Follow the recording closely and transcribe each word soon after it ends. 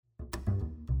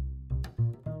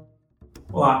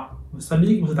Olá, você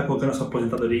sabia que você está colocando a sua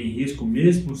aposentadoria em risco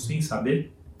mesmo sem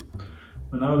saber?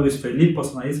 Meu nome é Luiz Felipe,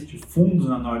 sou analista de fundos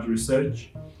na Nord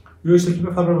Research e hoje estou aqui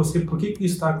para falar para você por que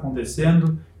isso está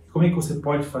acontecendo e como é que você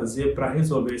pode fazer para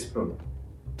resolver esse problema.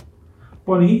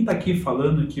 Bom, ninguém está aqui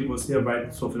falando que você vai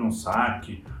sofrer um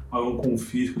saque, algum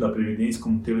confisco da Previdência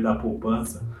como teve da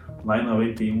poupança lá em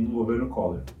 91 no governo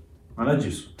Collor. Nada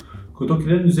disso. O que eu estou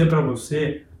querendo dizer para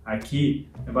você aqui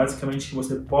é basicamente que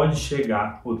você pode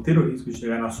chegar ou ter o risco de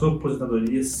chegar na sua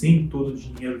aposentadoria sem todo o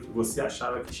dinheiro que você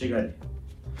achava que chegaria.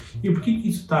 E por que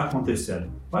isso está acontecendo?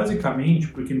 Basicamente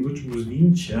porque nos últimos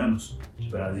 20 anos de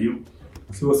Brasil,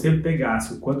 se você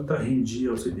pegasse o quanto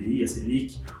rendia o CDI, a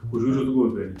Selic, os juros do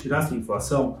governo, tirasse a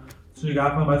inflação, você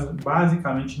chegava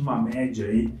basicamente numa média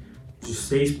aí de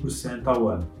 6% ao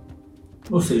ano.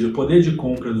 Ou seja, o poder de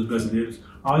compra dos brasileiros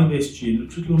ao investir no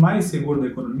título mais seguro da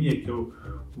economia, que é o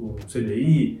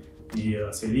CDI e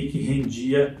a Selic,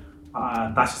 rendia a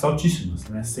taxas altíssimas,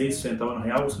 né? 6% ao ano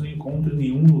real você não encontra em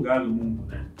nenhum lugar do mundo,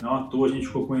 né? Não à toa a gente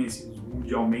ficou conhecido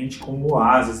mundialmente como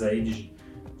oásis aí de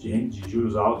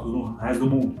juros altos no resto do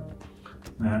mundo,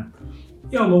 né?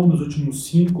 E ao longo dos últimos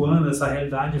 5 anos essa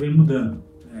realidade vem mudando.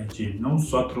 A gente não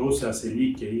só trouxe a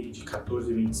Selic aí de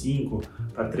 14,25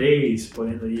 para 3,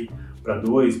 podendo ir para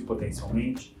 2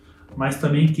 potencialmente, mas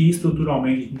também que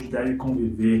estruturalmente a gente deve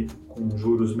conviver com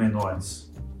juros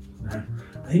menores, né?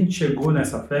 A gente chegou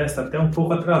nessa festa até um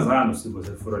pouco atrasado, se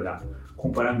você for olhar,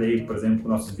 comparando aí, por exemplo, com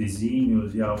nossos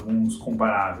vizinhos e alguns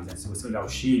comparáveis, né? Se você olhar o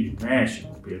Chile,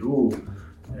 México, Peru,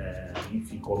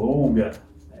 enfim, Colômbia,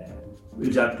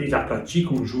 eles já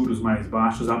praticam juros mais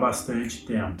baixos há bastante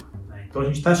tempo, né? Então a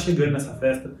gente está chegando nessa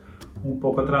festa um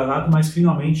pouco atrasado, mas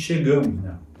finalmente chegamos,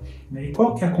 né? E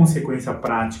qual que é a consequência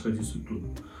prática disso tudo?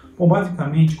 Bom,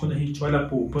 basicamente, quando a gente olha a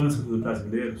poupança dos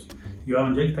brasileiros e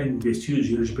olha onde é que está investido o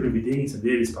dinheiro de previdência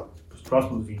deles para os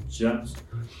próximos 20 anos,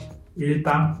 ele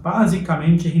está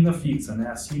basicamente em renda fixa, né?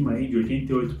 Acima aí de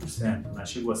 88%, né?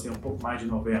 Chegou a ser um pouco mais de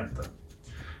 90%.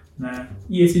 Né?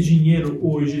 E esse dinheiro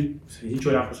hoje, se a gente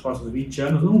olhar para os próximos 20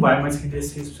 anos, não vai mais render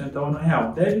 6% ao ano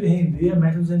real. Deve render a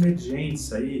média dos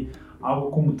emergentes, aí,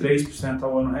 algo como 3%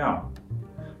 ao ano real,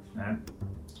 né?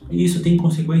 E isso tem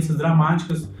consequências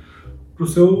dramáticas para a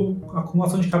sua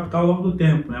acumulação de capital ao longo do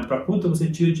tempo, né? Para quanto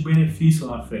você tira de benefício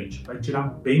lá na frente, vai tirar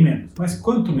bem menos. Mas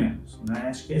quanto menos, né?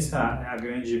 Acho que essa é a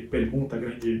grande pergunta,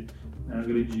 grande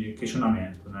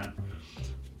questionamento, né?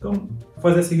 Então, vou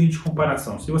fazer a seguinte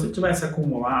comparação. Se você tivesse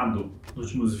acumulado nos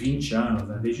últimos 20 anos,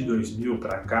 né, desde 2000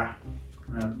 para cá,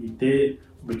 né, e ter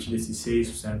obtido esse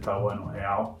 6% ao ano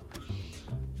real,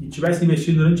 e tivesse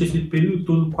investido durante esse período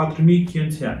todo R$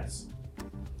 4.500,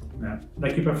 né,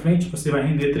 daqui para frente você vai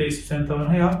render 3% ao ano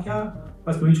real, que é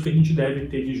basicamente o que a gente deve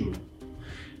ter de juros.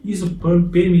 Isso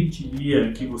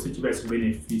permitiria que você tivesse um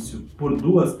benefício por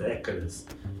 2 décadas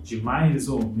de mais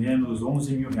ou menos R$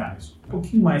 11.000, um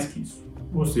pouquinho mais que isso.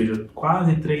 Ou seja,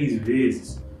 quase 3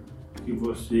 vezes que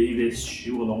você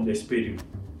investiu ao longo desse período,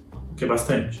 o que é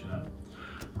bastante, né?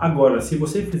 Agora, se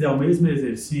você fizer o mesmo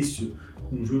exercício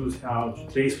com juros real de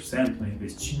 3%, né,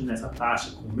 investindo nessa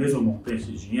taxa com o mesmo montante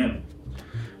de dinheiro,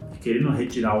 querendo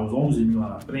retirar os 11.000 lá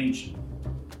na frente,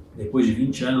 depois de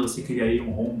 20 anos você criaria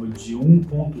um rombo de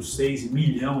 1,6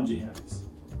 milhão de reais.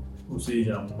 Ou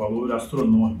seja, um valor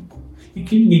astronômico. E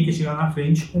que ninguém quer chegar na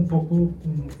frente com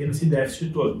tendo esse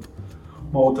déficit todo.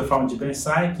 Uma outra forma de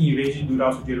pensar é que em vez de durar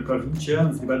o seu dinheiro para 20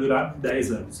 anos, ele vai durar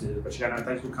 10 anos. Ou seja, vai chegar na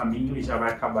metade do caminho e já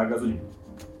vai acabar a gasolina.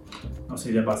 Ou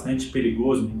seja, é bastante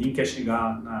perigoso, ninguém quer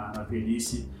chegar na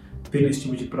velhice tendo esse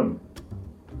tipo de problema.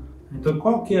 Então,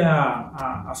 qual que é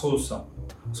a solução?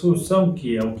 A solução,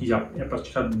 que é o que já é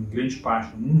praticado em grande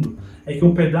parte do mundo, é que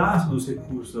um pedaço dos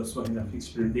recursos da sua renda fixa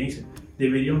de previdência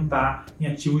deveriam estar em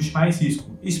ativos de mais risco,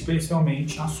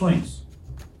 especialmente ações,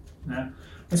 né?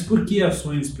 Mas por que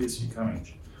ações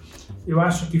especificamente? Eu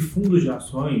acho que fundos de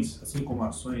ações, assim como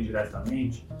ações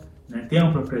diretamente, né, têm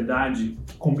uma propriedade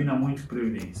que combina muito com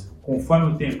previdência.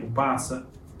 Conforme o tempo passa,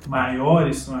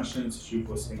 maiores são as chances de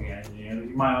você ganhar dinheiro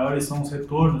e maiores são os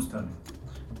retornos também,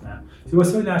 né? Se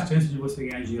você olhar as chances de você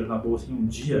ganhar dinheiro na bolsa em um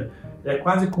dia, é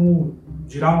quase como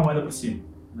girar uma moeda para cima,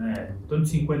 né? Em torno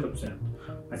de 50%.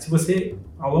 Mas se você,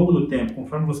 ao longo do tempo,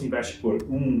 conforme você investe por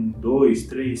 1, 2,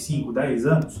 3, 5, 10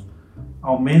 anos,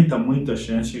 aumenta muito a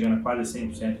chance, chegando a quase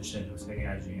 100% de chance de você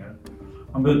ganhar dinheiro.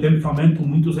 Ao mesmo tempo que aumentam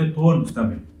muito os retornos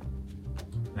também.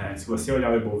 Se você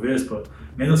olhar o Ibovespa,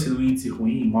 mesmo sendo um índice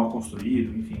ruim, mal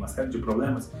construído, enfim, uma série de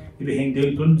problemas, ele rendeu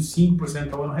em torno de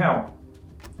 5% ao ano real.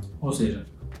 Ou seja,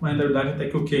 uma rentabilidade até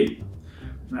que ok,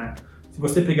 né? Se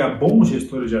você pegar bons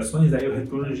gestores de ações, aí o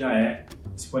retorno já é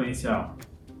exponencial,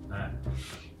 né?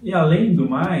 E além do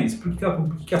mais, por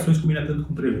que ações combinam tanto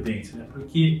com previdência? Né?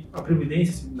 Porque a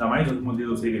previdência, ainda mais nos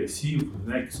modelos regressivos,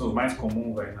 né, que são os mais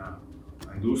comuns aí na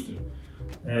indústria,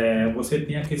 você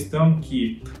tem a questão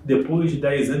que depois de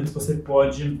 10 anos você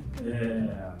pode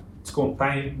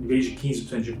descontar, em vez de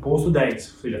 15% de imposto, 10%, ou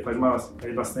seja,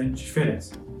 faz bastante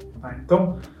diferença. Tá?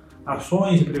 Então,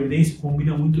 ações e previdência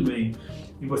combinam muito bem.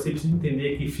 E você precisa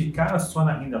entender que ficar só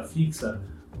na renda fixa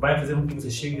vai fazer com que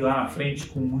você chegue lá na frente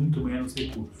com muito menos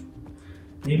recursos.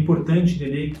 É importante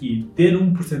entender que ter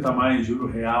 1% a mais de juro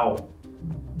real,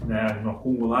 né, no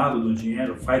acumulado do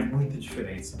dinheiro faz muita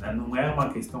diferença. Né? Não é uma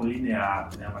questão linear,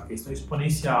 né? É uma questão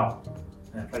exponencial.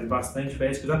 Né? Faz bastante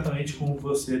diferença exatamente como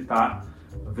você está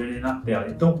vendo na tela.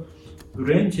 Então,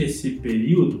 durante esse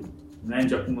período, né,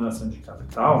 de acumulação de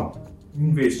capital,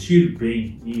 investir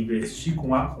bem e investir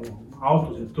com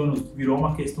altos retornos virou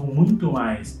uma questão muito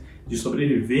mais de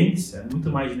sobrevivência, muito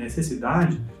mais de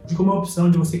necessidade, de como uma opção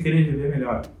de você querer viver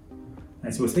melhor.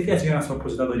 Se você quer chegar na sua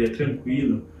aposentadoria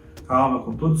tranquilo, calma,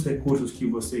 com todos os recursos que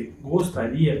você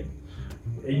gostaria,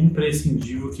 é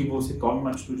imprescindível que você tome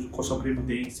uma atitude com a sua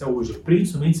previdência hoje,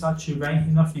 principalmente se ela estiver em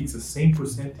renda fixa,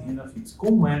 100% em renda fixa,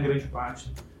 como é a grande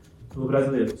parte dos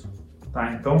brasileiros.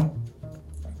 Tá? Então,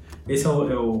 esse é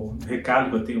o recado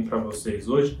que eu tenho para vocês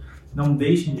hoje. Não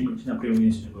deixem de investir na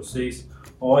previdência de vocês,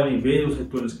 olhem, vejam os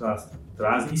retornos que elas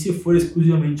trazem, e se for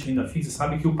exclusivamente renda fixa,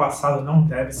 sabe que o passado não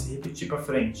deve se repetir para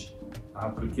frente, tá?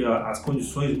 Porque as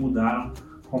condições mudaram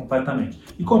completamente.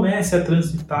 E comece a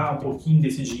transitar um pouquinho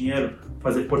desse dinheiro,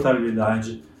 fazer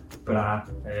portabilidade para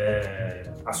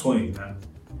ações. Né?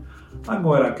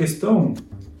 Agora, a questão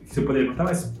que você poderia perguntar,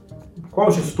 mas qual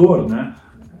gestor, né?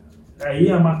 Aí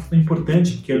é uma questão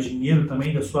importante, que é o dinheiro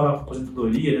também da sua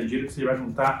aposentadoria, né? O dinheiro que você vai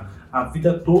juntar a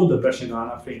vida toda para chegar lá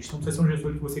na frente. Então, precisa ser um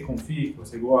gestor que você confie, que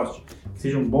você goste, que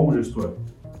seja um bom gestor.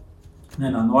 Né?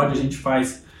 Na Nord, a gente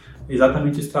faz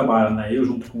exatamente esse trabalho. Né? Eu,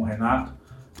 junto com o Renato,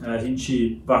 a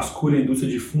gente vasculha a indústria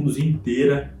de fundos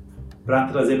inteira para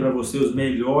trazer para você os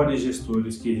melhores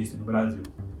gestores que existem no Brasil.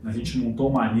 A gente montou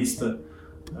uma lista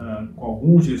com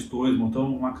alguns gestores,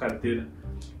 montamos uma carteira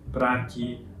para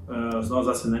que os nossos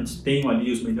assinantes tenham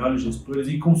ali os melhores gestores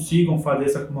e consigam fazer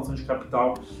essa acumulação de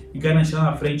capital e garantir lá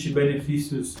na frente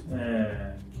benefícios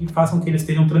que façam que eles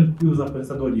estejam tranquilos na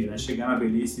aposentadoria, né? Chegar na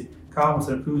velhice calmos,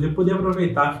 tranquilos e poder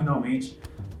aproveitar finalmente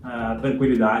a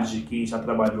tranquilidade de quem já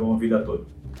trabalhou a vida toda.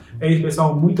 É isso,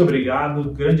 pessoal. Muito obrigado,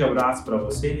 grande abraço para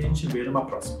você e a gente se vê numa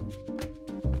próxima.